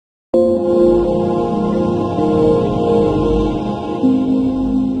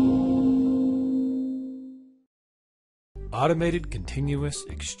Automated Continuous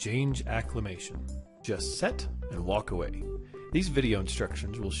Exchange Acclimation. Just set and walk away. These video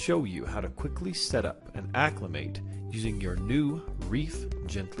instructions will show you how to quickly set up and acclimate using your new Reef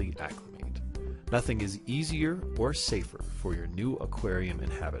Gently Acclimate. Nothing is easier or safer for your new aquarium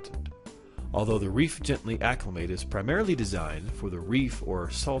inhabitant. Although the Reef Gently Acclimate is primarily designed for the reef or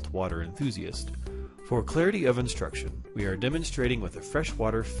saltwater enthusiast, for clarity of instruction, we are demonstrating with a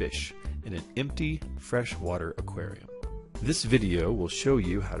freshwater fish in an empty freshwater aquarium. This video will show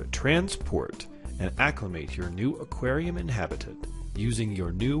you how to transport and acclimate your new aquarium inhabitant using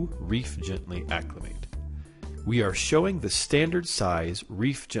your new Reef Gently Acclimate. We are showing the standard size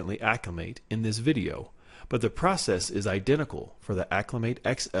Reef Gently Acclimate in this video, but the process is identical for the Acclimate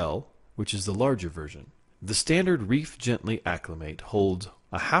XL, which is the larger version. The standard Reef Gently Acclimate holds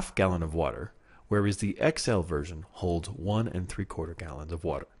a half gallon of water, whereas the XL version holds 1 3/4 gallons of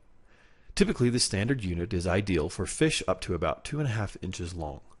water. Typically, the standard unit is ideal for fish up to about 2.5 inches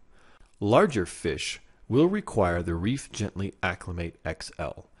long. Larger fish will require the Reef Gently Acclimate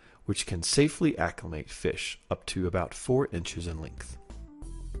XL, which can safely acclimate fish up to about 4 inches in length.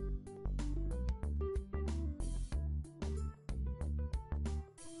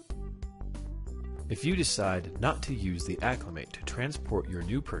 If you decide not to use the Acclimate to transport your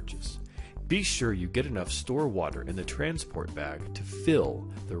new purchase, be sure you get enough store water in the transport bag to fill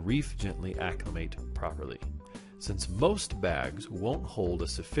the Reef Gently Acclimate properly. Since most bags won't hold a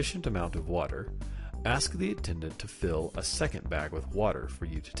sufficient amount of water, ask the attendant to fill a second bag with water for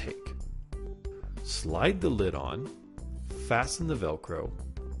you to take. Slide the lid on, fasten the Velcro,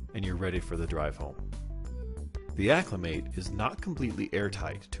 and you're ready for the drive home. The Acclimate is not completely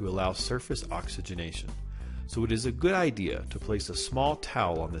airtight to allow surface oxygenation, so it is a good idea to place a small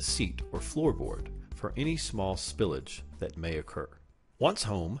towel on the seat or floorboard for any small spillage that may occur. Once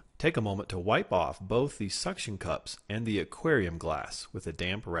home, take a moment to wipe off both the suction cups and the aquarium glass with a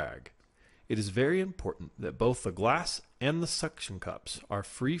damp rag. It is very important that both the glass and the suction cups are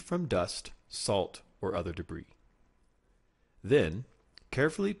free from dust, salt, or other debris. Then,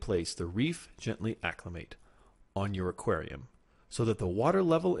 carefully place the Reef Gently Acclimate on your aquarium so that the water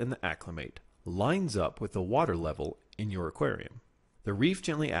level in the Acclimate lines up with the water level in your aquarium. The Reef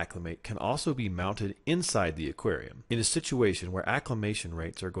Gently Acclimate can also be mounted inside the aquarium in a situation where acclimation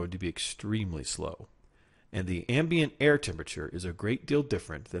rates are going to be extremely slow, and the ambient air temperature is a great deal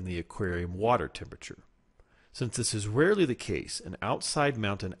different than the aquarium water temperature. Since this is rarely the case, an outside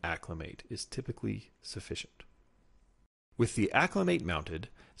mounted Acclimate is typically sufficient. With the Acclimate mounted,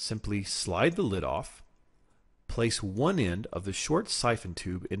 simply slide the lid off, place one end of the short siphon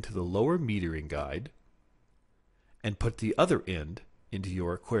tube into the lower metering guide, and put the other end into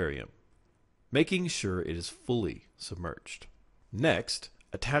your aquarium, making sure it is fully submerged. Next,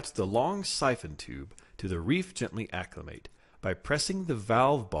 attach the long siphon tube to the Reef Gently Acclimate by pressing the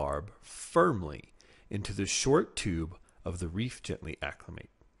valve barb firmly into the short tube of the Reef Gently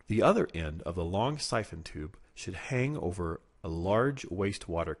Acclimate. The other end of the long siphon tube should hang over a large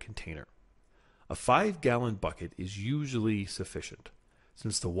wastewater container. A 5-gallon bucket is usually sufficient.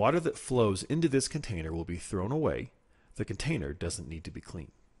 Since the water that flows into this container will be thrown away, the container doesn't need to be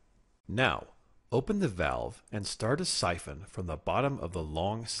cleaned. Now, open the valve and start a siphon from the bottom of the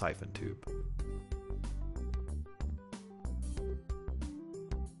long siphon tube.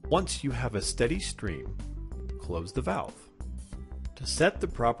 Once you have a steady stream, close the valve. To set the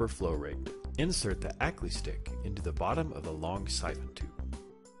proper flow rate, insert the Accli stick into the bottom of the long siphon tube.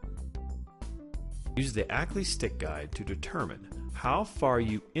 Use the Accli stick guide to determine how far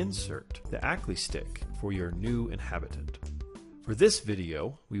you insert the Accli stick for your new inhabitant. For this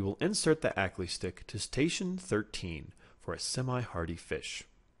video, we will insert the Accli stick to station 13 for a semi-hardy fish.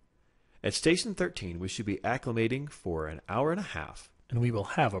 At station 13, we should be acclimating for an hour and a half, and we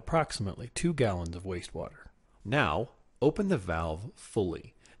will have approximately 2 gallons of wastewater. Now, open the valve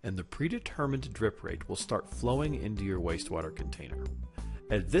fully, and the predetermined drip rate will start flowing into your wastewater container.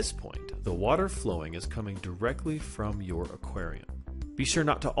 At this point, the water flowing is coming directly from your aquarium. Be sure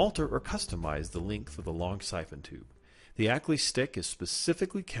not to alter or customize the length of the long siphon tube. The Accli stick is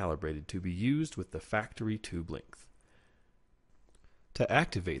specifically calibrated to be used with the factory tube length. To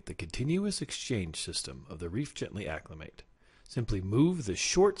activate the continuous exchange system of the Reef Gently Acclimate, simply move the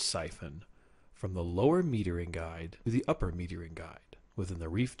short siphon from the lower metering guide to the upper metering guide within the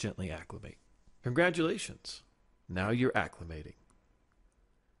Reef Gently Acclimate. Congratulations! Now you're acclimating.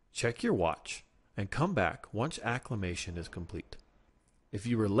 Check your watch and come back once acclimation is complete. If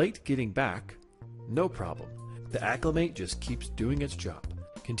you were late getting back, no problem. The Acclimate just keeps doing its job,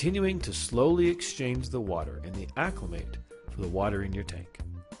 continuing to slowly exchange the water in the Acclimate for the water in your tank.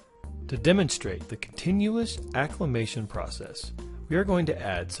 To demonstrate the continuous acclimation process, we are going to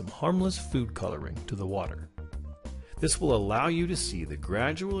add some harmless food coloring to the water. This will allow you to see the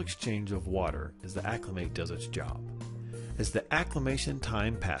gradual exchange of water as the acclimate does its job. As the acclimation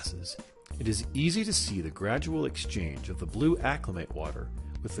time passes, it is easy to see the gradual exchange of the blue acclimate water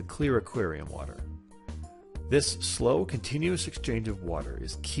with the clear aquarium water. This slow, continuous exchange of water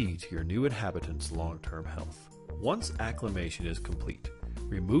is key to your new inhabitants' long-term health. Once acclimation is complete,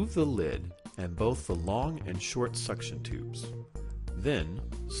 remove the lid and both the long and short suction tubes. Then,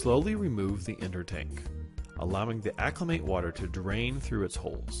 slowly remove the inner tank, allowing the acclimate water to drain through its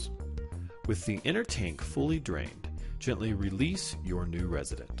holes. With the inner tank fully drained, gently release your new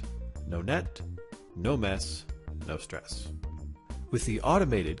resident. No net, no mess, no stress. With the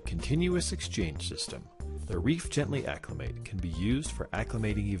automated continuous exchange system, the Reef Gently Acclimate can be used for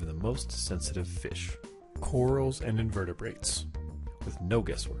acclimating even the most sensitive fish, corals and invertebrates, with no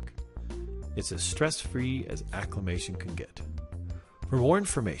guesswork. It's as stress-free as acclimation can get. For more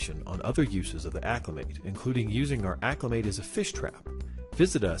information on other uses of the Acclimate, including using our Acclimate as a fish trap,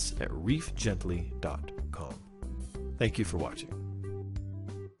 visit us at reefgently.com. Thank you for watching.